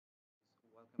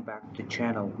Welcome back to the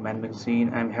channel, Man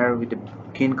Magazine. I'm here with the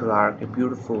Clarke, a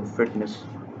beautiful fitness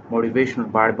motivational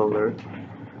bodybuilder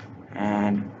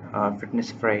and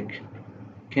fitness freak.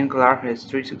 Clarke has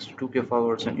 362k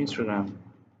followers on Instagram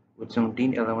with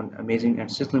 1711 amazing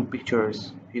and sizzling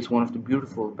pictures. He's one of the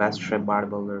beautiful, best shape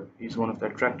bodybuilder. He's one of the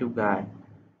attractive guy,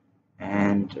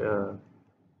 and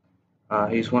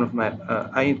he's one of my.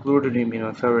 I included him in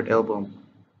my favorite album.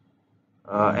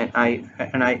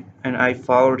 And I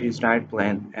followed his diet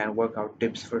plan and workout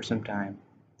tips for some time.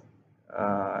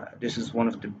 This is one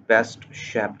of the best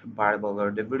shaped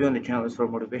bodybuilder. The video on the channel is for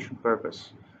motivation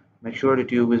purpose. Make sure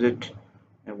that you visit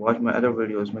and watch my other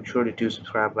videos. Make sure that you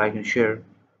subscribe, like, and share.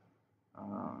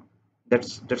 Uh,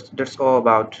 that's all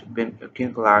about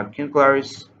King Clarke. King Clarke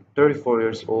is 34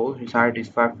 years old. His height is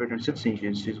 5 feet and 6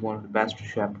 inches. He's one of the best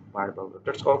shaped bodybuilder.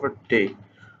 That's all for today.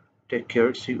 Take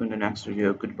care. See you in the next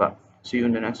video. Goodbye. See you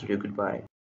in the next video. Goodbye.